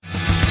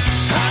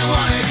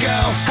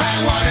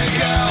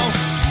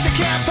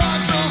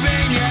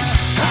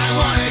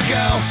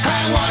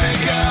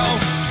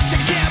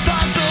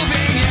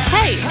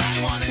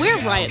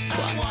Riot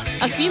Squad,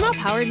 a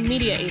female-powered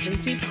media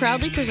agency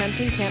proudly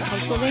presenting Camp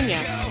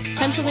Punksylvania,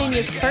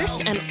 Pennsylvania's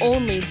first and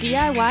only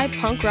DIY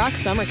punk rock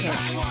summer camp.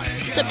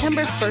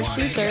 September 1st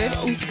through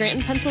 3rd in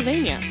Scranton,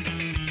 Pennsylvania.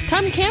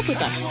 Come camp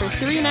with us for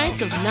 3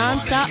 nights of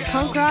non-stop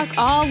punk rock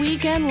all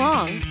weekend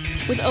long,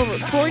 with over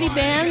 40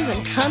 bands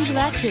and tons of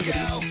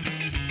activities.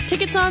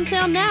 Tickets on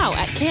sale now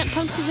at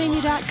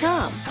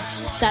camppunksylvania.com.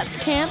 That's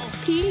camp,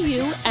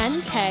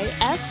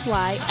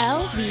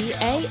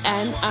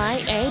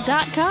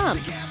 PUNKSYLVANIA.com.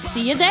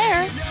 See you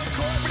there!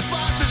 Corporate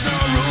sponsors, no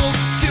rules.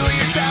 Do it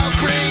yourself,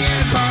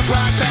 bringing punk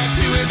rock back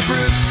to its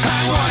roots.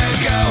 I wanna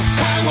go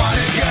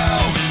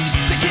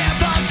to Camp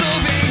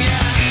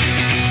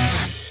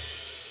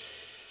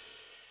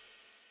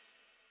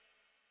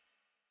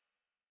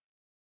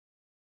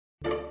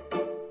Pennsylvania.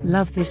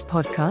 Love this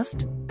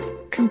podcast?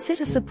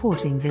 Consider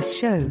supporting this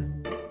show.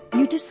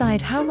 You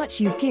decide how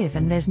much you give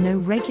and there's no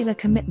regular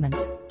commitment.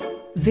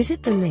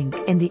 Visit the link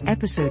in the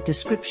episode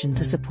description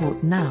to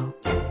support now.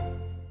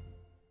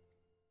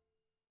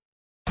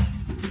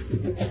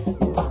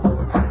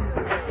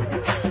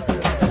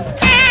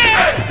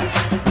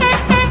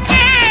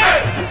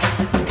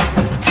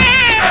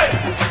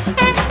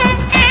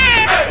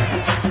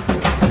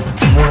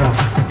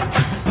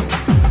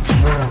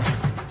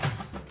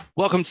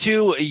 Welcome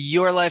to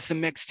Your Life the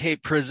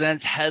Mixtape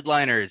presents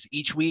Headliners.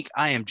 Each week,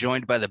 I am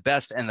joined by the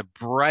best and the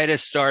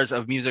brightest stars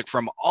of music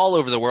from all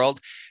over the world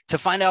to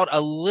find out a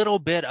little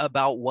bit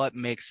about what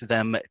makes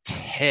them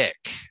tick.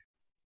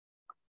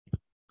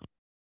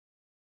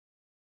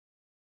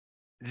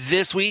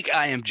 This week,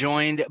 I am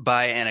joined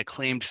by an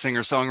acclaimed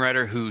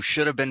singer-songwriter who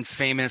should have been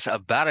famous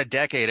about a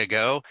decade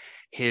ago.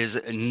 His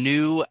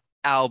new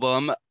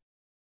album,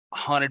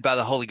 Haunted by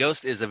the Holy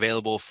Ghost, is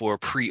available for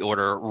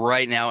pre-order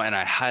right now, and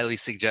I highly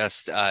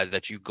suggest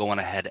that you go on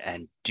ahead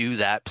and do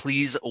that.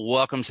 Please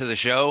welcome to the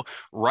show,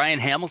 Ryan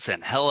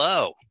Hamilton.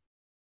 Hello.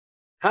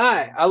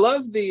 Hi. I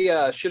love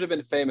the should have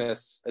been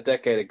famous a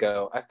decade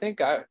ago. I think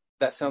that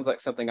sounds like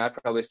something I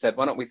probably said.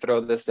 Why don't we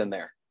throw this in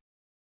there?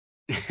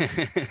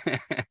 Happy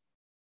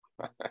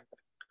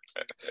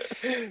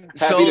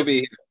to be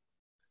here.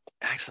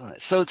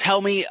 Excellent. So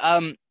tell me,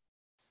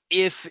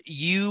 if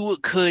you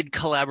could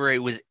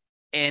collaborate with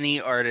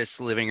any artist,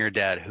 living or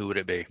dead, who would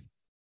it be?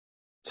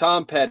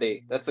 Tom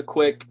Petty. That's a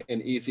quick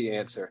and easy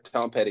answer.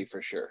 Tom Petty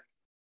for sure.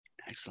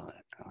 Excellent.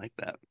 I like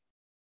that.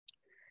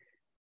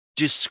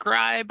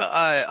 Describe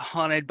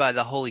Haunted by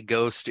the Holy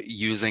Ghost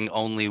using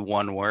only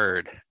one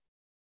word.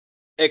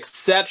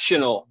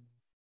 Exceptional.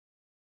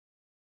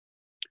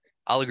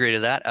 I'll agree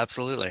to that.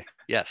 Absolutely.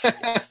 Yes.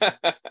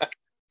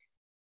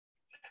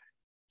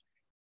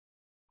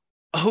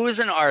 Who is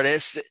an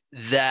artist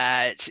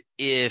that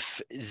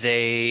if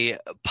they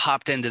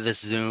popped into this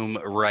Zoom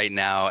right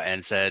now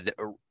and said,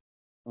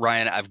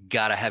 Ryan, I've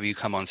got to have you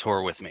come on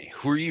tour with me,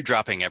 who are you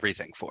dropping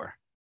everything for?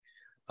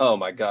 Oh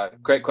my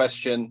God. Great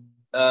question.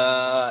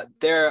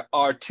 There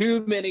are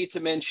too many to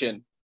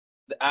mention.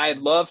 I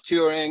love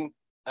touring,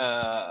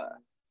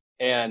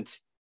 and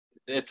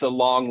it's a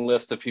long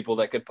list of people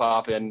that could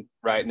pop in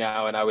right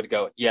now, and I would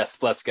go, yes,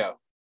 let's go.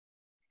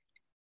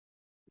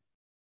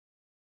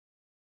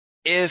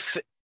 If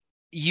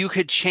you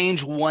could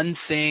change one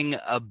thing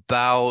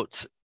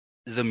about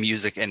the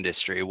music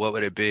industry, what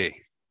would it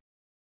be?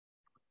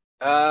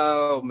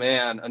 Oh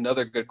man,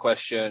 another good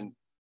question.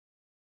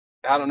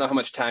 I don't know how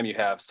much time you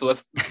have, so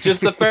let's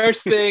just the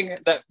first thing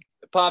that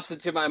pops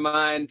into my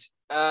mind,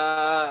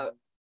 that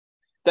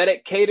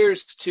it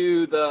caters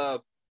to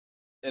the,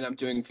 and I'm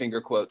doing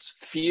finger quotes,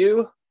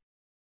 few,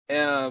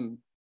 and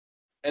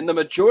the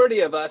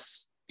majority of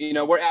us,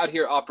 we're out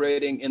here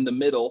operating in the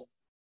middle.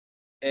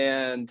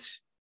 And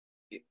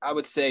I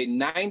would say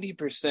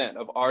 90%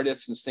 of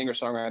artists and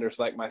singer-songwriters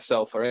like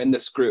myself are in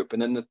this group.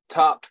 And then the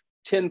top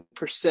 10%,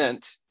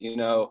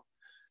 the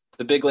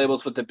big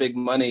labels with the big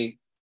money,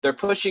 they're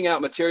pushing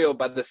out material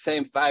by the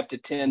same 5 to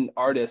 10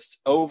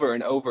 artists over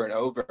and over and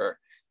over.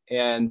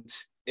 And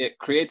it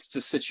creates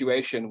a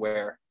situation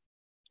where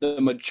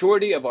the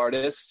majority of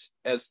artists,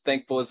 as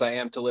thankful as I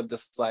am to live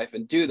this life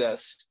and do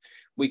this,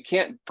 we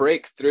can't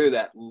break through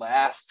that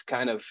last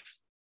kind of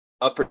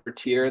upper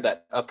tier,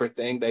 that upper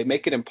thing. They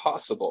make it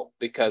impossible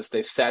because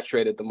they've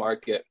saturated the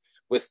market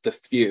with the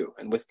few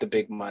and with the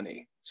big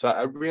money. So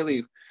I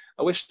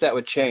wish that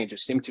would change.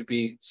 It seemed to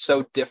be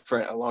so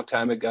different a long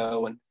time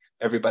ago, and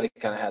everybody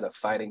kind of had a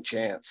fighting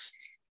chance.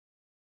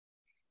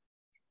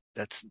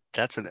 That's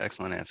an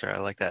excellent answer. I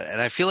like that.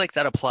 And I feel like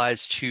that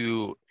applies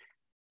to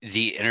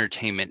the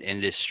entertainment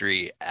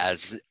industry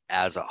as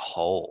a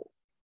whole.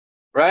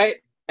 Right?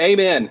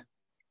 Amen.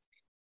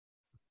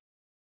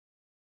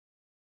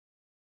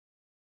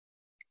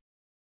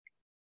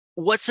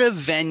 What's a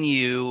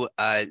venue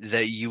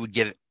that you would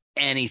give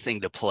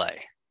anything to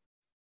play?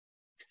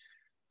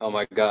 Oh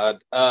my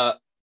God.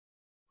 Bob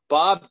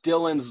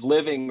Dylan's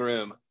living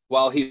room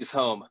while he's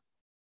home.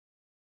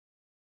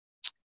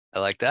 I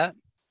like that.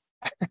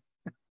 I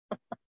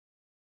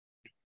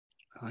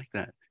like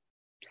that.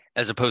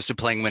 As opposed to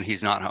playing when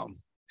he's not home.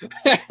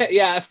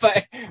 Yeah, if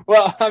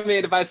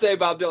I say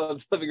Bob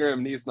Dylan's living room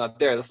and he's not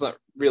there, that's not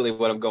really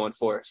what I'm going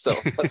for. So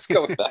let's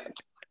go with that.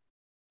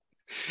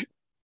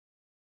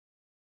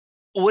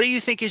 What do you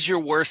think is your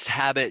worst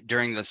habit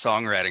during the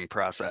songwriting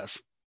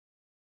process?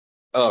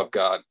 Oh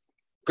God,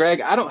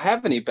 Greg, I don't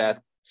have any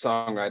bad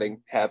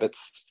songwriting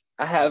habits.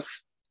 I have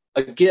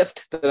a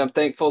gift that I'm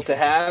thankful to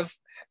have,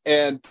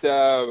 and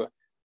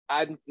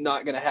I'm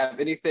not going to have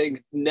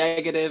anything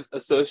negative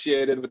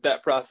associated with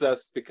that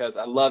process because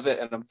I love it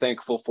and I'm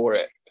thankful for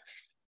it.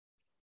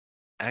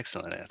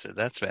 Excellent answer.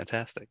 That's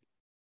fantastic.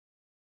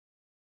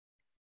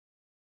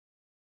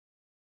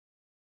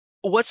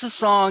 What's a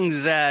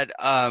song that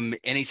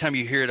anytime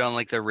you hear it on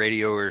like the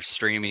radio or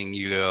streaming,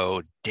 you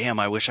go, damn,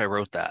 I wish I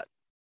wrote that?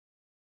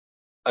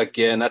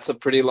 Again, that's a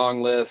pretty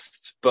long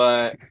list,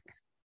 but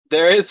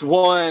there is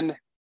one.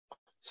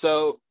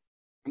 So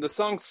the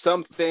song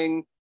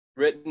Something,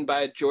 written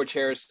by George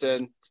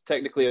Harrison, it's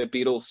technically a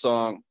Beatles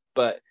song,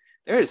 but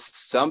there is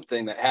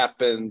something that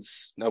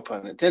happens, no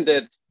pun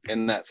intended,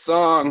 in that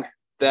song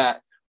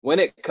that when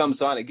it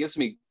comes on, it gives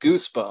me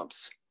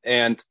goosebumps.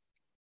 And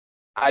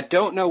I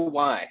don't know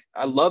why.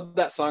 I love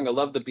that song. I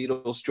love the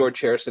Beatles. George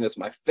Harrison is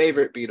my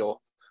favorite Beatle.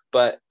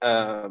 But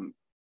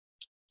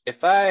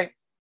if I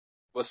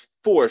was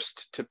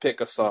forced to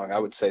pick a song, I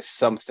would say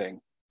Something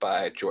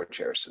by George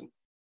Harrison.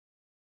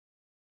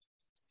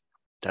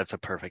 That's a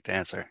perfect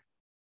answer.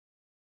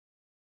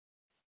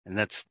 And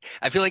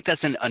I feel like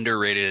that's an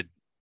underrated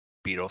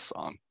Beatles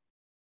song.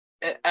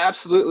 It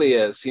absolutely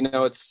is. You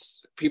know,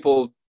 it's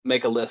people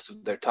make a list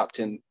of their top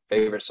 10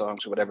 favorite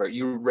songs or whatever.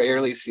 You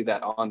rarely see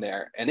that on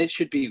there, and it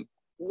should be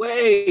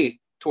way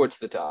towards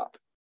the top.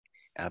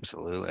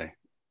 Absolutely.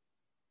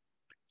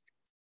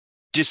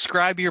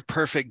 Describe your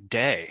perfect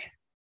day.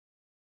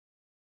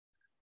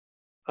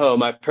 Oh,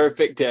 my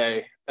perfect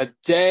day. A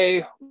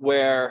day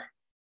where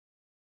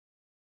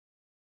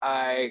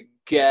I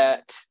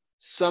get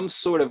some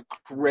sort of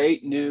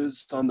great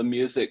news on the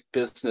music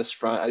business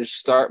front. I just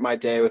start my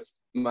day with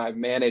my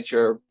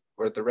manager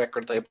or the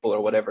record label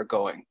or whatever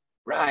going,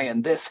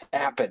 Ryan, this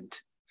happened.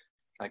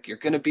 Like, you're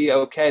going to be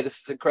okay. This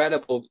is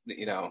incredible,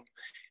 you know.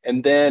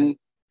 And then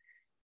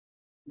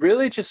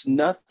really just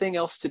nothing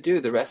else to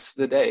do the rest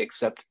of the day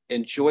except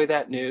enjoy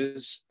that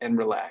news and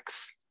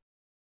relax.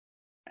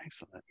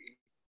 Excellent.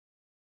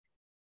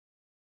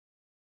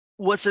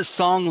 What's a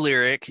song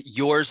lyric,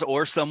 yours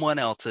or someone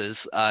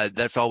else's,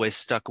 that's always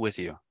stuck with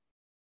you?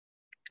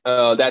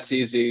 Oh, that's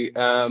easy.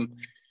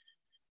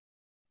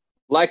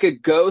 Like a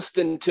ghost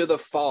into the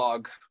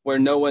fog where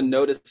no one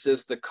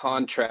notices the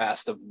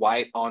contrast of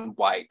white on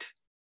white,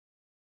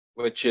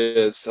 which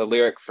is a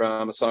lyric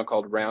from a song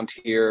called Round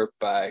Here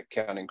by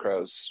Counting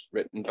Crows,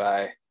 written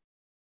by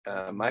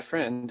my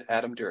friend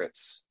Adam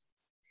Duritz.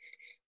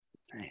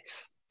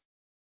 Nice.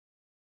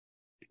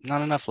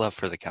 Not enough love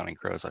for the Counting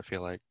Crows, I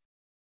feel like.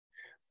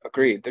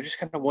 Agreed. They're just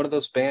kind of one of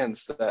those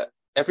bands that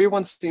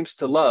everyone seems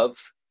to love,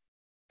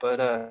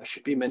 but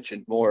should be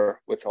mentioned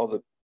more with all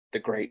the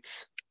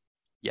greats.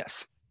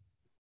 Yes.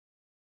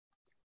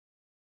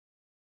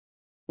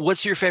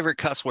 What's your favorite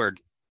cuss word?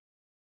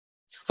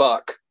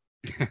 Fuck.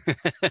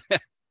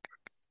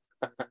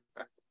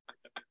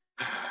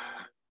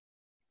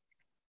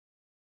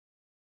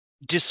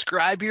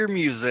 Describe your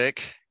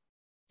music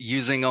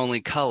using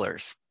only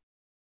colors.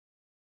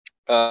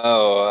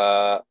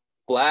 Oh,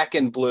 black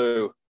and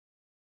blue.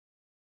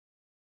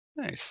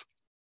 Nice.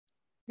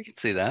 We can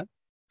see that.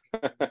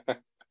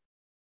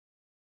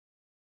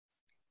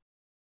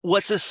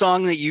 What's a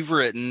song that you've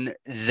written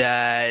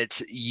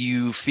that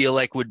you feel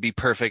like would be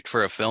perfect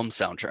for a film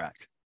soundtrack?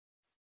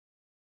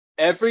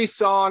 Every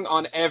song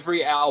on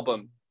every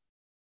album.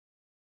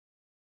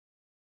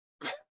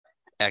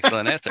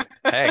 Excellent answer.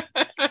 Hey,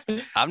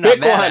 I'm not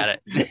Pick mad one.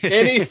 at it.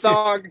 Any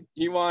song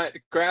you want,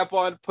 grab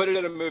one, put it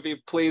in a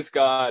movie, please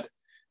God.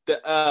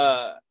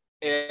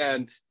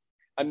 And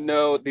I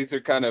know these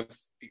are kind of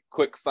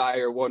quick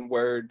fire, one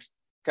word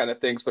kind of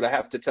things, but I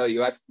have to tell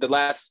you, the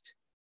last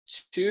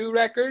 2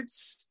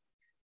 records,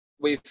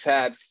 we've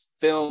had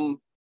film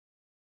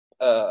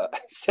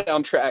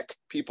soundtrack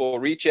people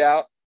reach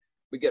out.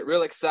 We get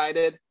real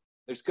excited.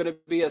 There's going to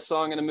be a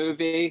song in a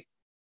movie.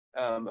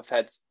 I've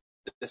had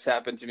this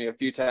happen to me a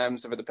few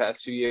times over the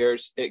past 2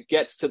 years. It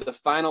gets to the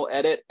final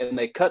edit and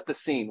they cut the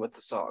scene with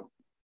the song.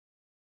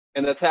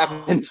 And that's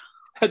happened.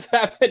 That's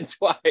happened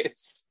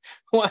twice.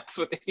 Once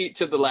with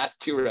each of the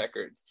last 2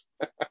 records.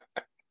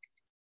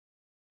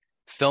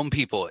 Film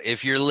people,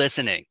 if you're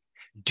listening,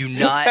 do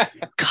not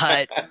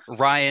cut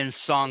Ryan's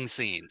song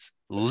scenes.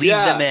 Leave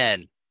them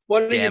in.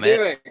 What are you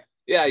doing?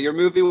 Yeah, your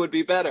movie would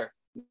be better.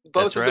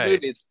 Both of the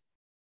movies,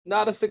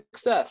 not a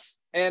success.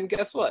 And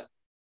guess what?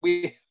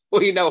 We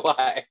know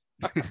why.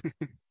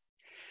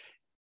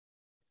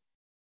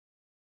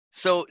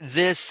 So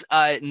this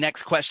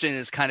next question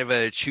is kind of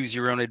a choose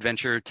your own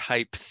adventure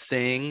type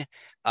thing.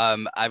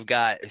 I've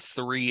got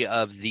 3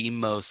 of the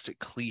most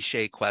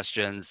cliche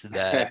questions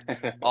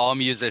that all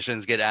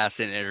musicians get asked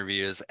in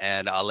interviews,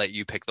 and I'll let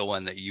you pick the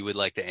one that you would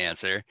like to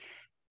answer.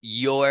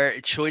 Your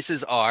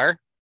choices are,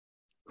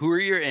 who are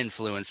your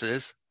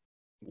influences?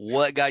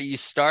 what got you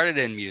started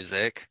in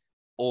music,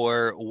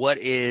 or what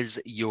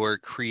is your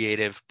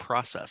creative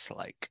process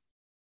like?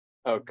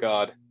 Oh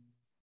God,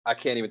 I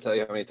can't even tell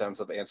you how many times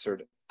I've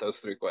answered those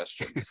three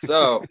questions.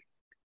 So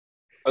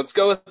let's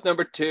go with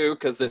number two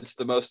because it's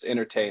the most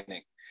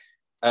entertaining.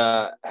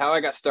 How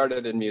I got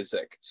started in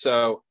music.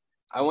 So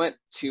I went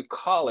to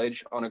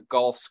college on a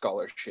golf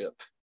scholarship,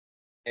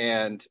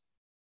 and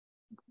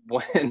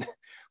when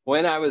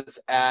when I was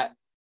at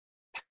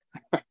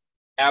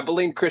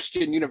Abilene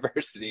Christian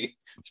University,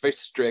 it's very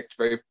strict,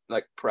 very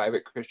like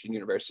private Christian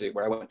university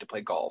where I went to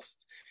play golf.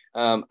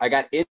 I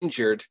got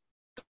injured.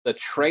 The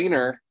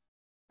trainer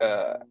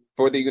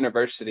for the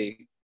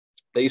university,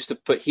 they used to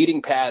put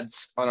heating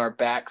pads on our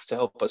backs to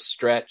help us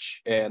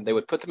stretch, and they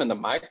would put them in the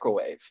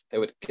microwave. They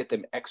would get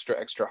them extra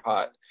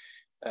hot,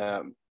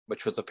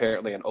 which was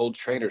apparently an old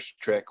trainer's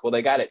trick. Well,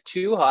 they got it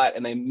too hot,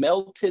 and they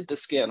melted the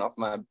skin off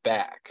my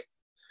back.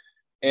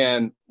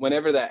 And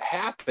whenever that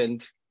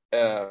happened,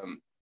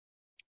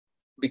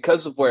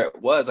 because of where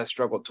it was, I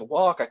struggled to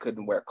walk. I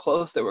couldn't wear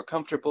clothes that were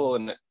comfortable,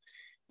 and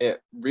it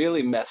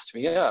really messed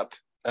me up.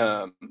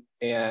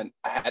 And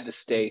I had to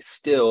stay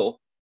still.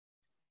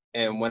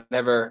 And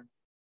whenever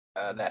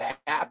that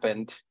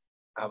happened,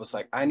 I was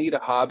like, I need a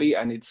hobby.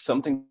 I need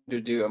something to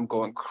do. I'm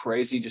going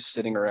crazy just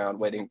sitting around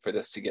waiting for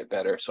this to get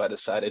better. So I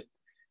decided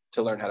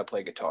to learn how to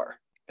play guitar.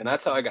 And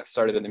that's how I got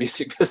started in the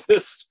music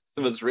business.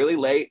 It was really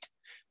late.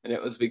 And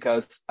it was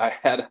because I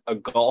had a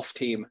golf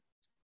team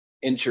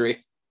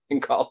injury in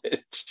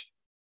college.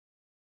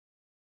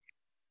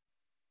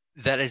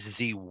 That is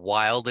the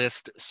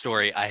wildest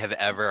story I have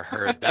ever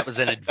heard. That was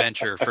an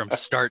adventure from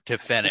start to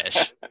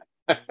finish.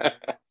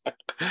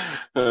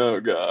 Oh,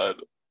 God.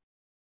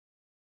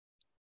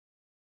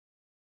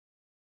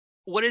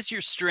 What is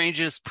your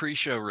strangest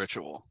pre-show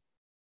ritual?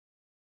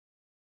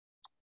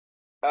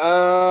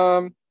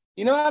 I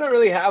don't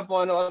really have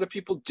one. A lot of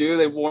people do.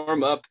 They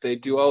warm up. They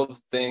do all the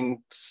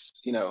things,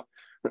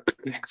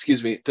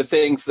 excuse me, the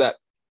things that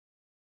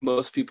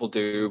most people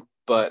do.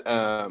 But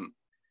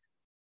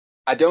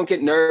I don't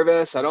get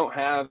nervous. I don't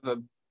have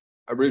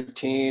a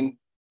routine.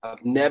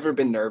 I've never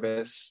been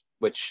nervous,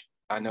 which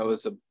I know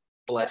is a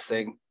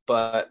blessing.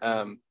 But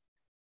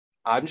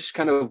I'm just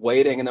kind of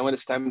waiting, and then when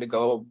it's time to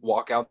go,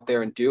 walk out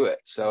there and do it.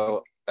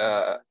 So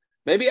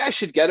maybe I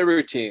should get a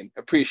routine,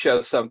 a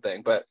pre-show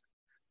something. But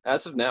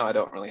as of now, I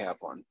don't really have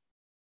one.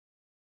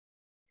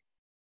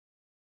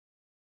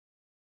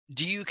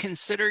 Do you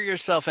consider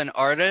yourself an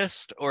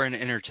artist or an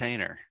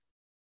entertainer?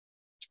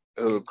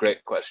 Oh,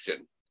 great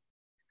question.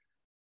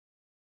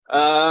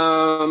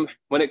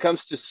 When it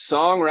comes to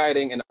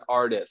songwriting, an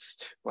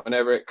artist.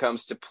 Whenever it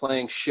comes to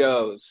playing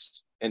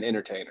shows, an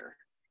entertainer.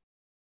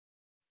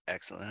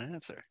 Excellent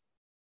answer.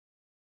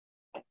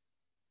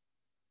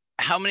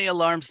 How many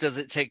alarms does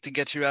it take to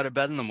get you out of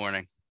bed in the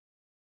morning?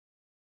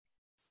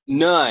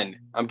 None.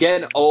 I'm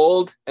getting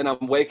old and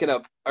I'm waking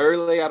up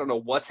early. I don't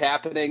know what's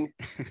happening.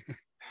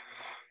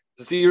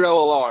 0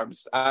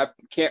 alarms. I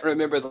can't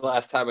remember the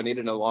last time I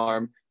needed an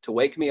alarm to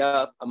wake me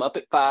up. I'm up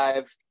at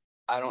 5.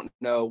 I don't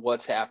know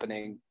what's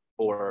happening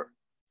or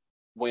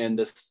when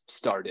this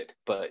started,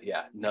 but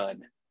yeah,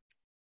 none.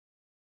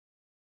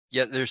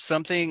 Yeah, there's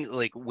something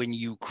like when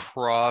you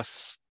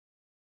cross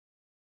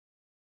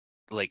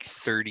like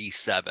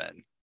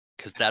 37,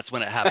 because that's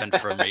when it happened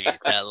for me.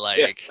 That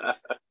like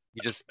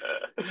you just,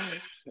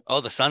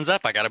 oh, the sun's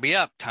up. I gotta be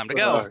up. Time to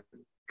go. Oh,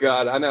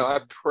 God, I know. I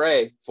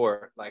pray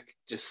for like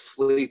just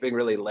sleeping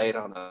really late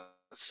on a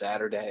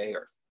Saturday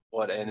or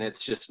what, and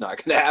it's just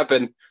not going to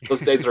happen.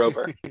 Those days are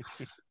over.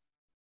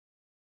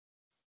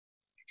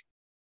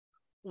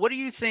 What do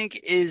you think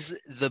is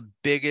the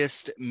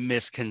biggest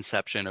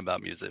misconception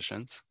about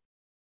musicians?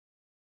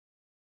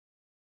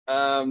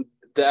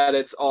 That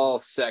it's all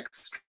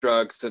sex,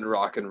 drugs, and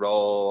rock and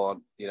roll.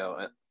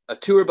 A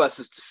tour bus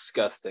is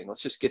disgusting.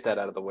 Let's just get that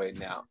out of the way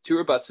now.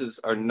 Tour buses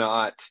are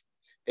not,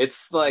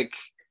 it's like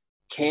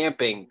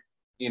camping.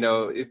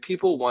 If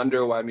people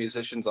wonder why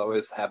musicians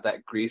always have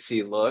that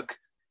greasy look,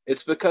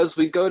 it's because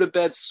we go to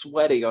bed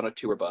sweaty on a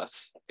tour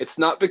bus. It's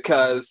not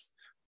because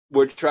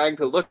we're trying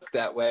to look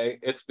that way.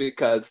 It's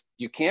because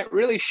you can't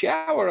really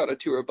shower on a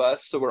tour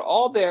bus. So we're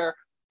all there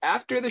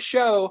after the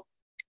show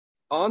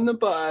on the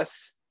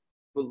bus.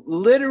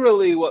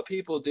 Literally what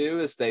people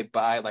do is they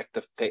buy like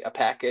a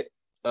packet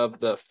of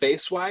the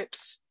face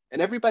wipes,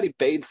 and everybody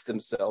bathes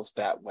themselves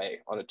that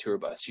way on a tour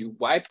bus. You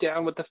wipe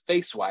down with the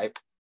face wipe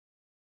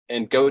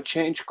and go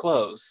change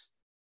clothes.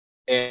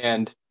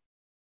 And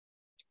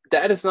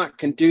that is not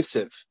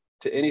conducive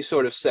to any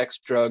sort of sex,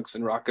 drugs,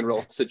 and rock and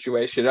roll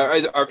situation.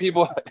 Are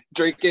people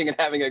drinking and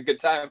having a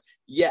good time?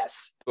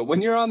 Yes. But when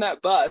you're on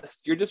that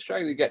bus, you're just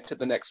trying to get to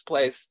the next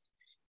place.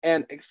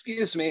 And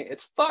excuse me,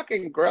 it's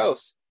fucking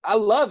gross. I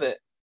love it,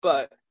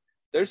 but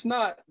there's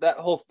not that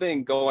whole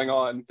thing going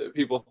on that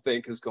people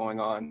think is going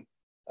on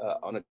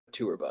a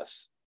tour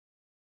bus.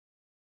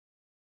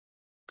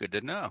 Good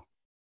to know.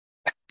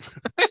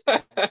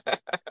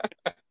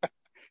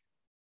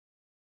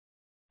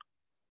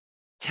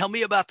 Tell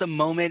me about the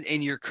moment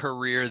in your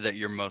career that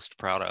you're most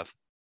proud of.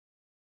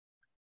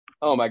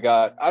 Oh my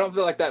God. I don't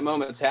feel like that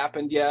moment's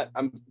happened yet.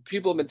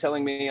 People have been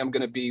telling me I'm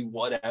going to be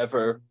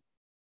whatever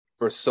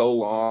for so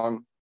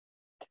long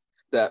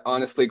that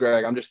honestly,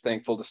 Greg, I'm just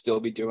thankful to still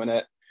be doing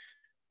it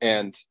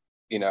and,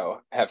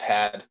 have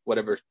had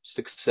whatever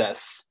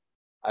success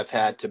I've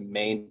had to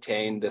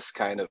maintain this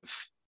kind of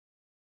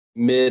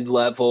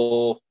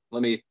mid-level,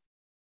 let me,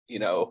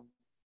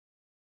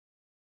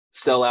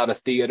 sell out a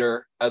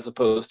theater as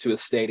opposed to a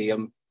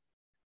stadium.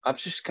 I've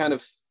just kind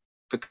of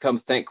become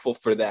thankful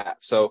for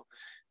that. So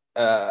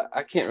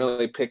I can't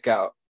really pick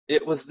out.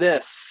 It was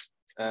this.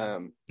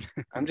 I'm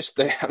just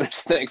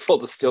thankful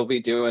to still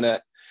be doing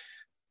it.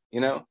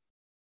 Excellent.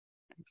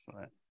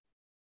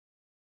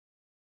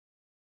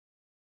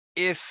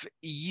 If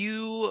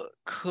you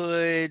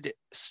could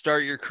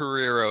start your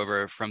career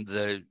over from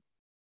the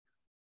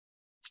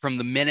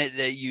minute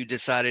that you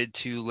decided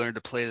to learn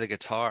to play the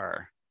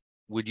guitar,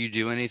 would you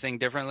do anything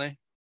differently?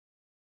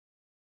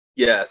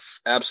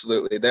 Yes,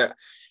 absolutely. There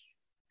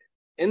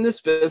in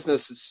this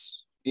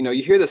business,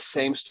 you hear the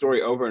same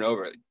story over and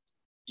over.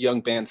 Young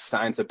band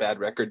signs a bad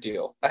record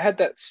deal. I had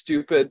that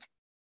stupid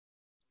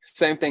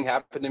same thing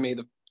happen to me.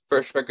 The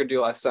first record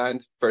deal I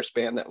signed, first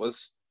band that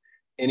was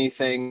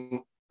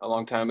anything a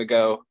long time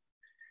ago,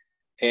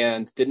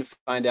 and didn't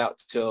find out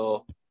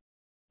till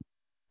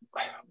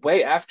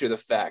way after the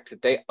fact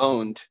that they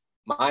owned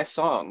my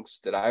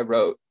songs that I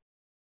wrote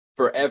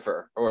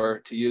forever, or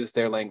to use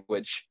their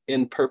language,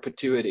 in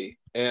perpetuity.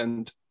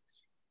 And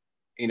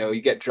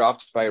you get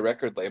dropped by a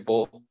record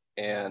label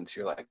and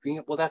you're like,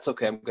 well, that's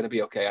okay, I'm going to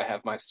be okay, I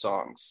have my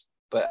songs.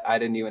 But I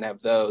didn't even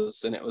have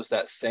those, and it was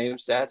that same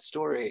sad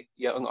story.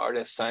 Young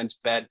artist signs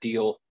bad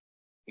deal,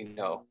 and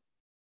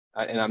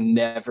I'm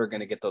never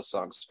going to get those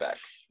songs back.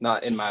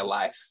 Not in my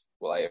life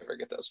will I ever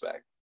get those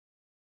back.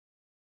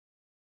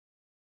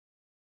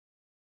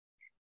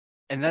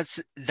 And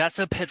that's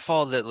a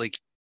pitfall that like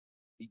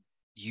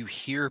you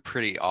hear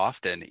pretty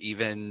often,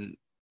 even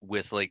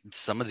with like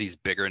some of these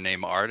bigger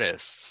name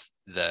artists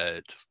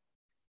that,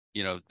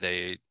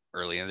 they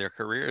early in their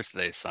careers,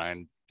 they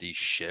signed these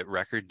shit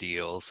record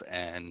deals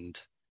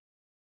and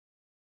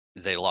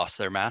they lost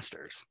their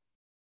masters.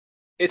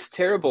 It's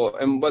terrible.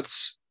 And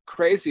what's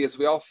crazy is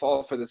we all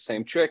fall for the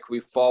same trick. We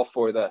fall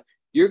for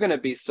you're going to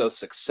be so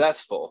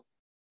successful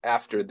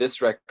after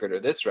this record or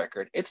this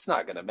record, it's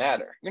not going to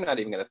matter. You're not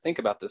even going to think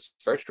about this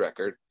first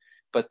record,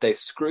 but they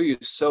screw you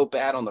so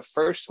bad on the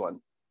first one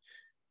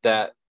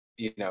that,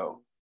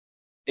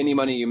 any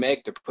money you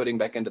make, they're putting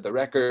back into the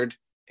record.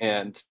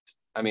 And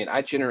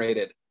I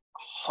generated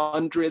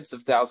hundreds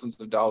of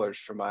thousands of dollars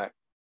for my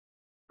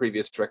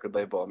previous record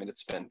label.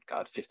 It's been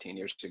 15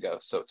 years ago,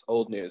 so it's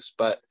old news,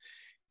 but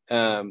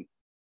and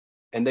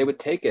they would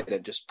take it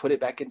and just put it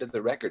back into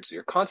the record. So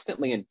you're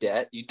constantly in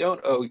debt. You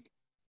don't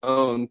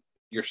own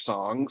your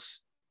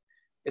songs.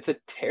 It's a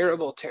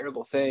terrible,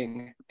 terrible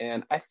thing.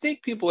 And I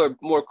think people are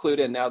more clued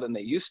in now than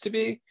they used to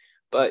be,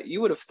 but you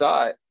would have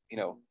thought,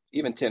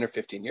 even 10 or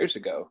 15 years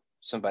ago,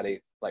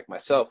 somebody like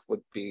myself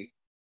would be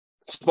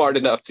smart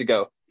enough to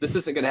go, this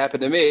isn't going to happen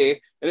to me.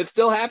 And it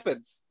still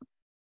happens.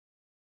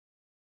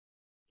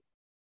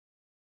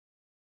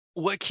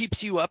 What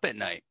keeps you up at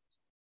night?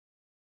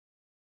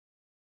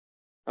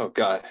 Oh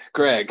God,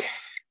 Greg,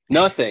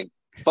 nothing.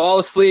 Fall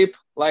asleep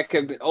like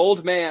an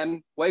old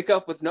man, wake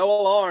up with no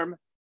alarm.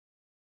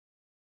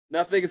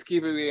 Nothing is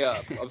keeping me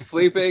up. I'm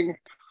sleeping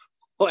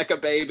like a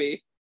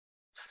baby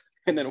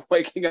and then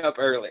waking up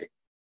early.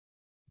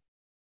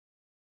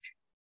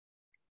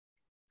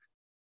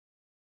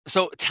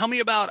 So tell me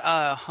about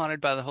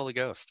Haunted by the Holy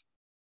Ghost.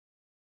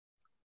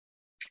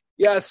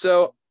 Yeah,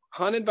 so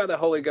Haunted by the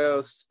Holy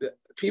Ghost,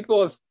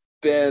 people have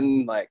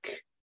been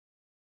like,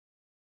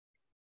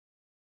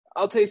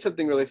 I'll tell you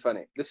something really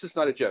funny. This is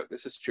not a joke.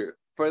 This is true.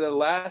 For the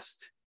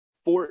last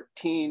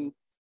 14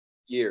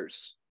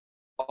 years,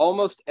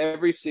 almost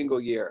every single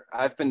year,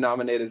 I've been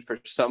nominated for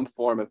some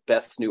form of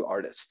Best New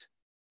Artist.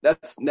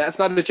 That's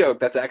not a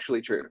joke. That's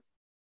actually true.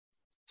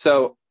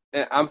 So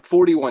I'm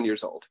 41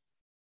 years old.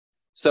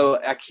 So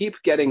I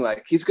keep getting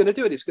like, he's going to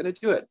do it. He's going to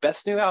do it.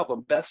 Best new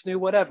album, best new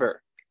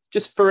whatever.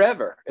 Just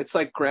forever. It's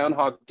like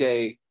Groundhog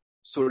Day,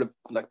 sort of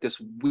like this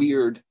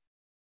weird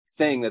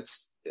thing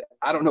that's,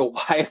 I don't know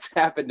why it's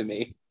happened to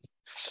me.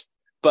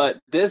 But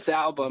this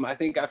album, I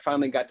think I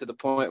finally got to the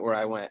point where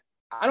I went,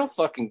 I don't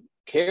fucking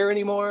care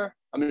anymore.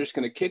 I'm just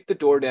going to kick the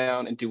door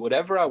down and do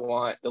whatever I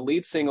want. The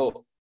lead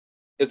single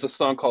is a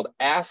song called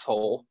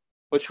Asshole,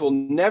 which will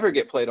never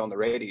get played on the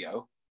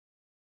radio.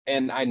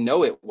 And I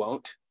know it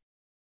won't.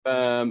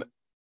 And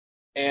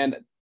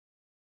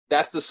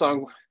that's the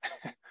song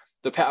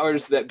the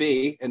powers that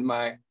be in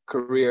my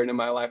career and in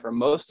my life are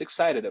most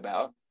excited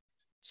about.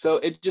 So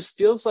it just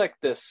feels like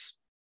this,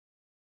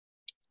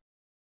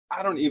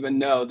 I don't even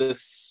know,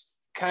 this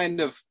kind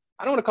of,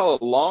 I don't want to call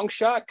it a long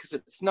shot because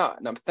it's not,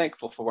 and I'm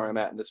thankful for where I'm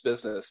at in this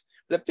business,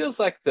 but it feels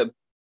like the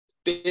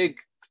big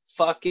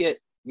fuck it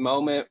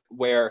moment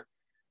where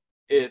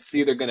it's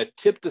either going to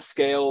tip the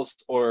scales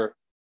or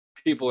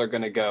people are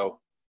going to go,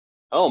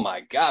 oh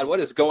my God, what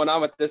is going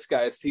on with this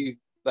guy? Is he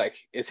like,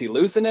 is he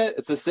losing it?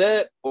 Is this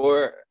it?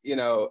 Or,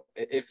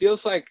 it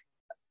feels like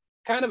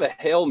kind of a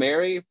Hail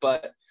Mary,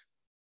 but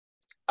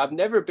I've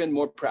never been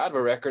more proud of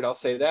a record, I'll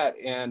say that.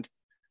 And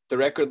the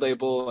record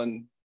label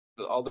and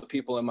all the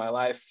people in my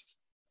life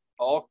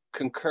all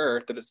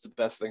concur that it's the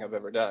best thing I've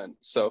ever done.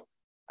 So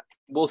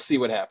we'll see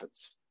what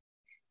happens.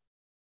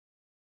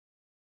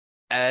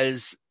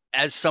 As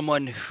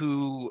someone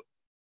who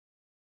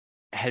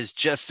has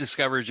just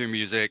discovered your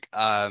music,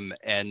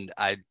 and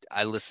I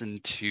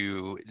listened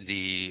to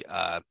the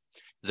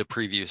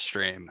preview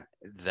stream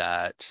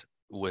that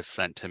was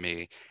sent to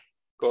me.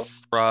 Cool.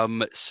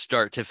 From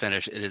start to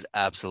finish, it is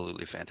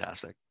absolutely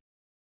fantastic.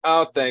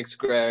 Oh, thanks,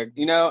 Greg.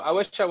 I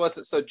wish I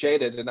wasn't so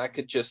jaded and I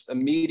could just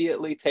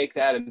immediately take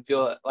that and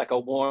feel it like a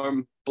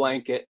warm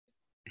blanket.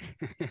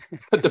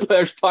 But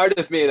there's part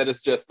of me that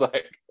is just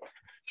like,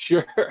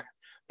 sure.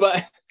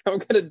 But I'm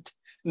going to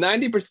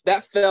 90%.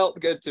 That felt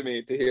good to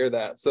me to hear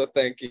that. So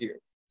thank you.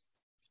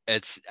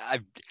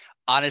 I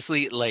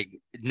honestly, like,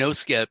 no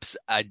skips.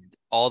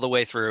 All the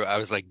way through, I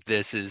was like,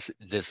 this is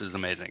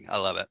amazing. I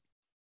love it.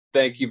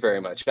 Thank you very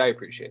much. I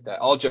appreciate that.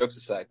 All jokes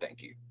aside,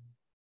 thank you.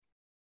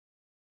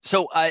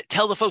 So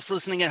tell the folks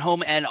listening at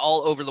home and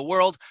all over the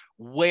world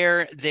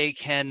where they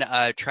can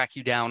track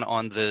you down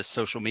on the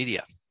social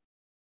media.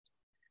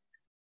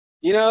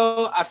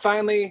 I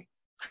finally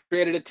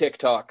created a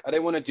TikTok. I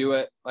didn't want to do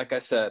it. Like I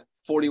said,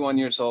 41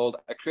 years old.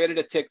 I created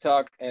a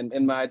TikTok, and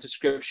in my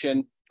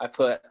description, I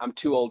put, I'm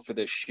too old for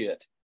this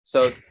shit.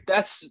 So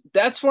that's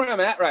where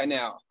I'm at right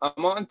now.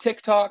 I'm on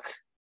TikTok.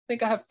 I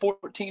think I have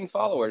 14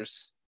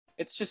 followers.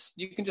 It's just,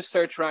 you can just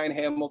search Ryan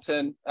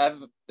Hamilton.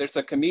 There's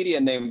a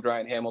comedian named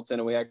Ryan Hamilton,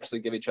 and we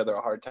actually give each other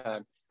a hard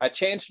time. I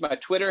changed my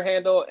Twitter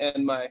handle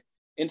and my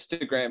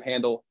Instagram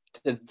handle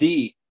to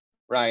the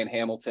Ryan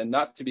Hamilton,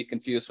 not to be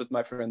confused with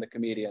my friend the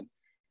comedian.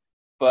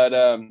 But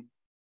I'm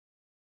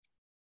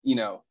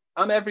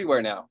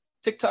everywhere now.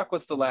 TikTok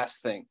was the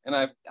last thing, and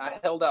I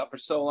held out for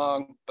so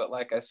long. But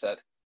like I said,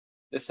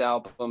 this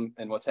album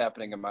and what's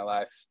happening in my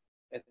life,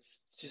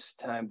 it's just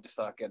time to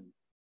fucking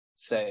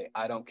say,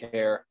 I don't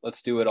care.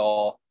 Let's do it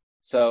all.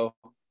 So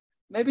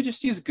maybe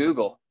just use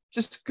Google.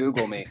 Just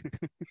Google me.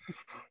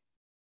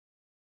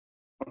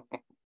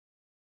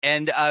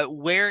 And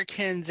where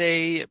can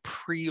they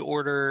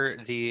pre-order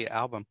the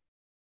album?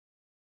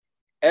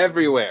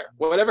 Everywhere.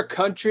 Whatever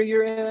country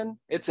you're in,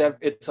 it's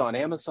on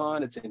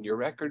Amazon. It's in your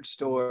record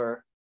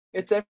store.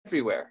 It's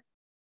everywhere.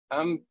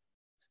 I'm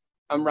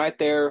right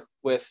there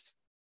with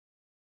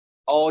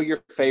all your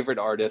favorite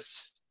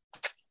artists.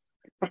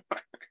 But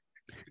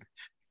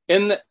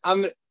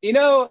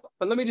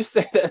let me just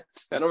say this.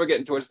 I know we're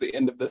getting towards the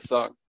end of this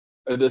song,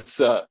 or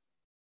this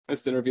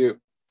interview.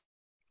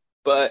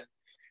 But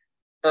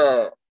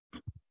the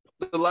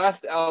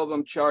last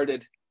album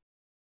charted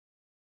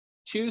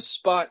 2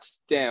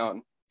 spots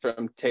down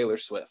from Taylor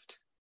Swift.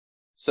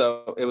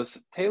 So it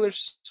was Taylor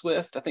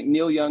Swift. I think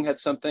Neil Young had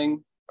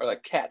something, or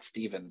like Cat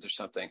Stevens or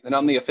something. And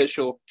on the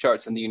official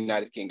charts in the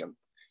United Kingdom,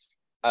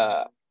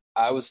 I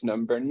was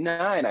number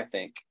 9, I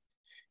think.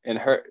 And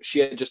she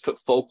had just put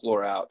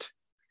Folklore out.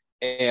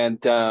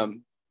 And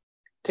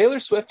Taylor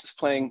Swift is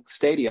playing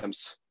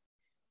stadiums.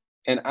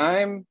 And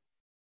I'm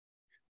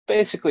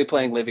basically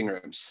playing living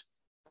rooms.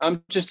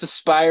 I'm just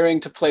aspiring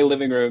to play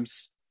living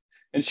rooms.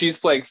 And she's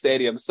playing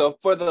stadiums. So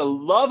for the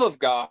love of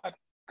God,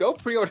 go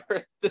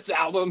pre-order this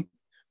album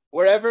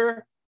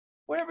wherever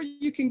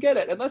you can get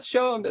it. And let's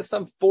show them that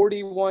some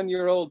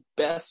 41-year-old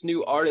best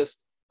new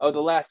artist of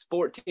the last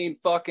 14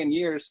 fucking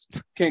years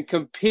can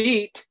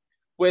compete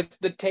with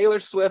the Taylor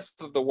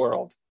Swifts of the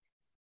world.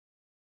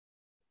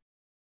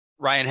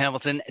 Ryan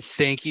Hamilton,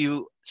 thank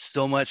you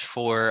so much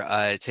for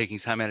taking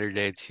time out of your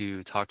day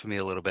to talk to me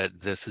a little bit.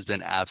 This has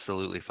been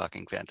absolutely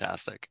fucking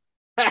fantastic.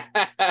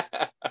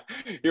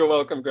 You're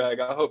welcome, Greg.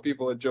 I hope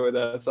people enjoy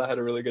this. I had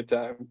a really good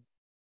time.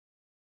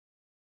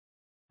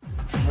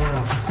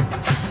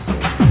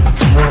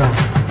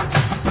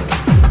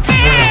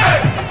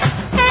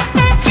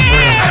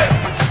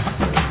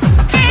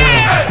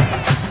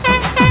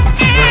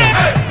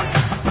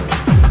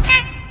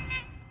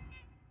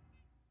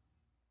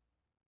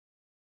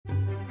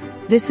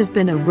 This has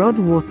been a Rod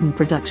Wharton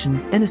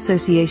production in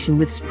association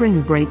with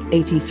Spring Break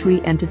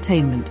 83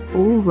 Entertainment.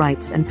 All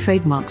rights and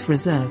trademarks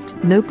reserved.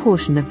 No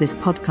portion of this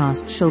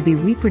podcast shall be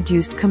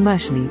reproduced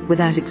commercially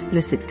without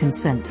explicit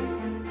consent.